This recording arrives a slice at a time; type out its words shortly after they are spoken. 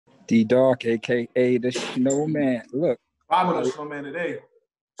D-Dog, a.k.a. the Snowman. Look, I'm the snowman today.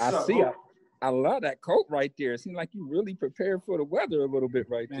 I see. I love that coat right there. It seems like you really prepared for the weather a little bit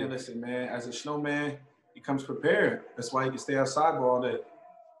right there. Man, listen, man. As a snowman, he comes prepared. That's why he can stay outside all day.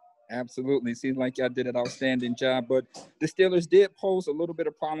 Absolutely. Seems like y'all did an outstanding job. But the Steelers did pose a little bit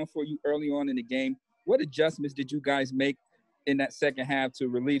of problem for you early on in the game. What adjustments did you guys make in that second half to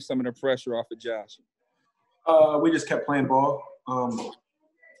relieve some of the pressure off of Josh? We just kept playing ball.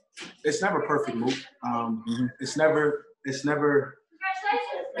 It's never perfect move. It's never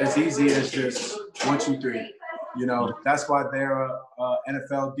as easy as just 1, 2, 3. You know, that's why they're a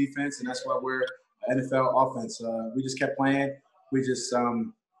NFL defense, and that's why we're an NFL offense. We just kept playing. We just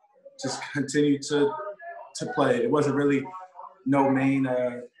continued to play. It wasn't really no main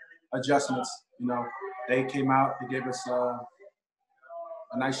adjustments. You know, they came out, they gave us a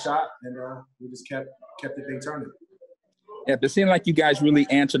nice shot, and we just kept the thing turning. Yeah, but it seemed like you guys really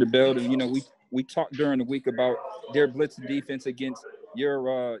answered the bell. You know, we talked during the week about their blitz defense against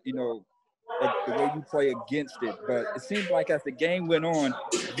your, the way you play against it. But it seemed like as the game went on,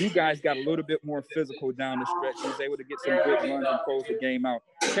 you guys got a little bit more physical down the stretch. You was able to get some good runs and close the game out.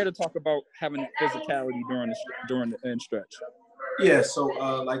 Care to talk about having that physicality during the end stretch? Yeah, so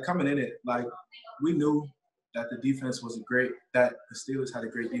like coming in it, like we knew that the defense was that the Steelers had a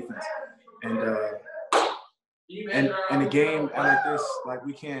great defense. And in a game like this, like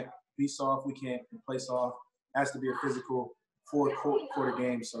we can't be soft, we can't play soft. It has to be a physical quarter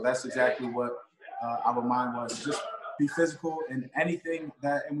game. So that's exactly what our mind was. Just be physical in anything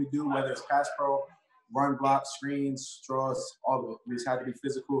and we do, whether it's pass pro, run block, screens, draws, all of it. We just had to be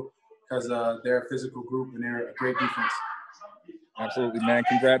physical because they're a physical group and they're a great defense. Absolutely, man.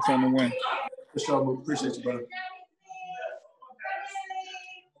 Congrats on the win. For sure, appreciate you, brother.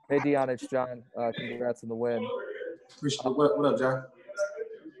 Hey, Dion, it's John. Congrats on the win. Appreciate it. What up, John?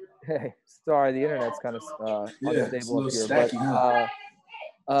 Hey, sorry, the internet's kind of unstable up here, stacky,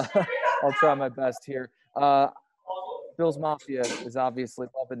 but I'll try my best here. Bills Mafia is obviously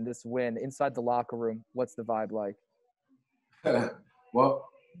loving this win. Inside the locker room, what's the vibe like? Well,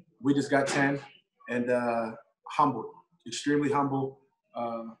 we just got 10 and humble, extremely humble,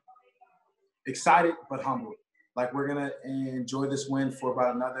 excited but humble. Like we're gonna enjoy this win for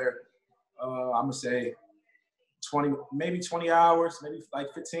about another, I'm gonna say 20 hours, maybe like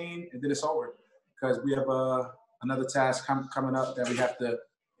 15, and then it's over because we have another task coming up that we have to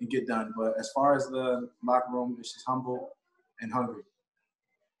get done. But as far as the locker room, it's just humble and hungry.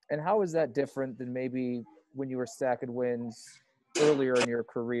 And how is that different than maybe when you were stacking wins earlier in your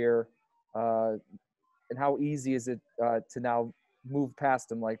career? And how easy is it to now move past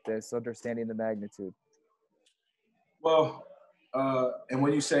them like this, understanding the magnitude? Well, and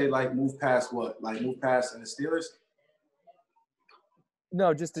when you say like move past what? Like move past the Steelers?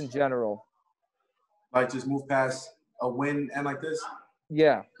 No, just in general. Like just move past a win and like this?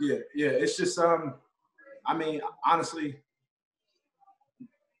 Yeah. Yeah. It's just I mean, honestly,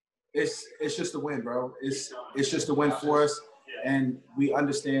 it's just a win, bro. It's just a win for us, and we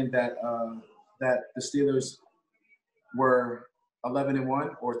understand that that the Steelers were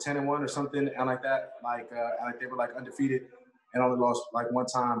 11-1 or 10-1 or something, and like that, like they were like undefeated and only lost like one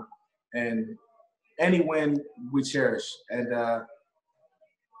time. And any win we cherish, and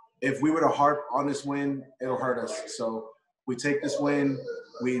if we were to harp on this win, it'll hurt us. So we take this win,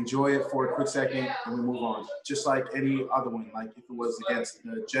 we enjoy it for a quick second, and we move on. Just like any other win, like if it was against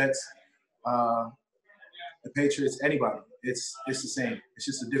the Jets, the Patriots, anybody, it's the same. It's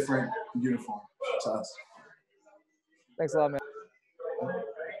just a different uniform to us. Thanks a lot, man.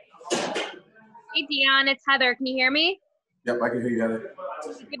 Hey, Dion, it's Heather. Can you hear me? Yep, I can hear you, Heather.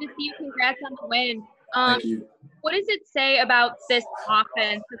 Good to see you. Congrats on the win. Thank you. What does it say about this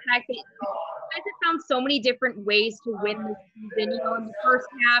offense, the fact that you guys have found so many different ways to win this season? You know, in the first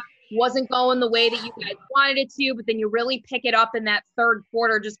half, wasn't going the way that you guys wanted it to, but then you really pick it up in that third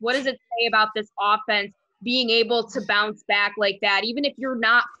quarter. Just what does it say about this offense being able to bounce back like that, even if you're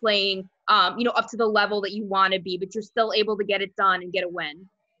not playing, up to the level that you want to be, but you're still able to get it done and get a win?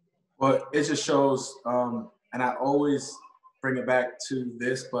 Well, it just shows, and I always bring it back to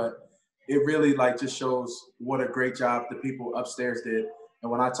this, but it really like just shows what a great job the people upstairs did.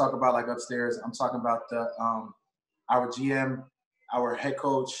 And when I talk about like upstairs, I'm talking about our GM, our head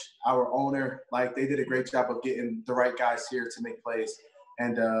coach, our owner. Like they did a great job of getting the right guys here to make plays.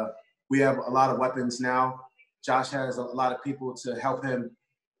 And we have a lot of weapons now. Josh has a lot of people to help him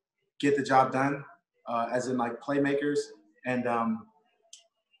get the job done, as in like playmakers. And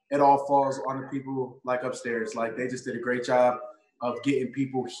it all falls on the people like upstairs. Like they just did a great job of getting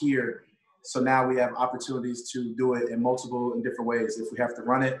people here. So now we have opportunities to do it in multiple and different ways. If we have to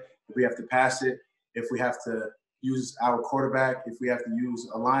run it, if we have to pass it, if we have to use our quarterback, if we have to use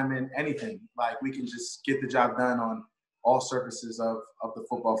a lineman, anything. Like, we can just get the job done on all surfaces of the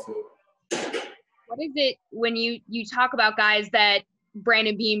football field. What is it when you talk about guys that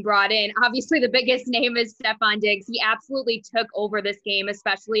Brandon Beane brought in? Obviously, the biggest name is Stefon Diggs. He absolutely took over this game,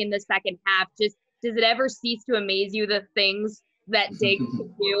 especially in the second half. Just, does it ever cease to amaze you, the things that Diggs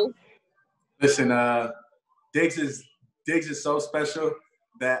can do? Listen, Diggs is so special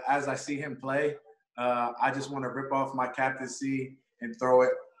that as I see him play, I just want to rip off my captaincy and throw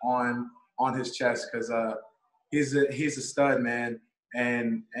it on his chest, because he's a stud, man,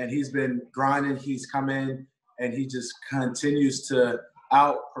 and he's been grinding. He's come in and he just continues to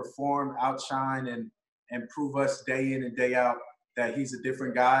outperform, outshine, and prove us day in and day out that he's a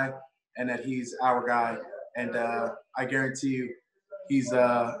different guy and that he's our guy. And I guarantee you, he's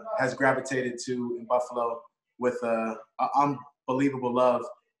has gravitated to in Buffalo with unbelievable love.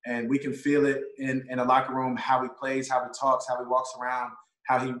 And we can feel it in the locker room, how he plays, how he talks, how he walks around,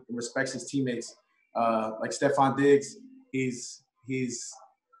 how he respects his teammates. Like Stefon Diggs, he's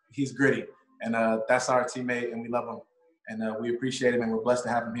gritty, and that's our teammate, and we love him, and we appreciate him, and we're blessed to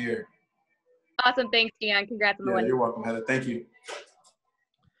have him here. Awesome. Thanks, Dion. Congrats on the win. You're welcome, Heather. Thank you.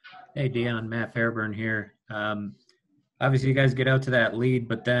 Hey, Dion, Matt Fairburn here. Obviously, you guys get out to that lead,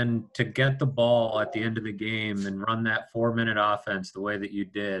 but then to get the ball at the end of the game and run that 4-minute offense the way that you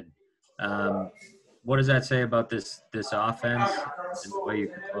did, what does that say about this offense and the way you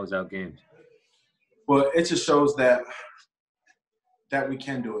can close out games? Well, it just shows that we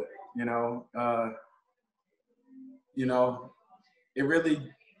can do it. It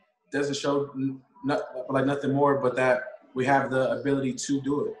really doesn't show like nothing more, but that we have the ability to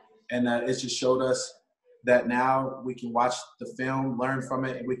do it, and it just showed us that now we can watch the film, learn from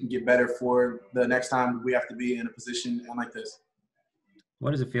it, and we can get better for the next time we have to be in a position like this. What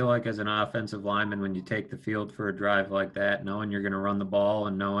does it feel like as an offensive lineman when you take the field for a drive like that, knowing you're going to run the ball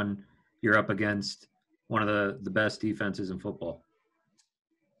and knowing you're up against one of the best defenses in football?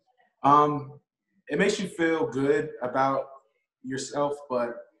 It makes you feel good about yourself,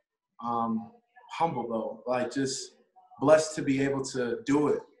 but humble though. Like, just blessed to be able to do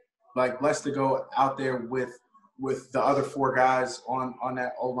it. Like, blessed to go out there with the other 4 guys on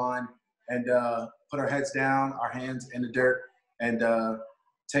that O-line and put our heads down, our hands in the dirt, and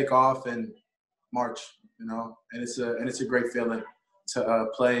take off and march. And it's a great feeling to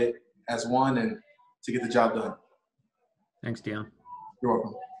play as one and to get the job done. Thanks, Dion. You're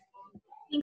welcome.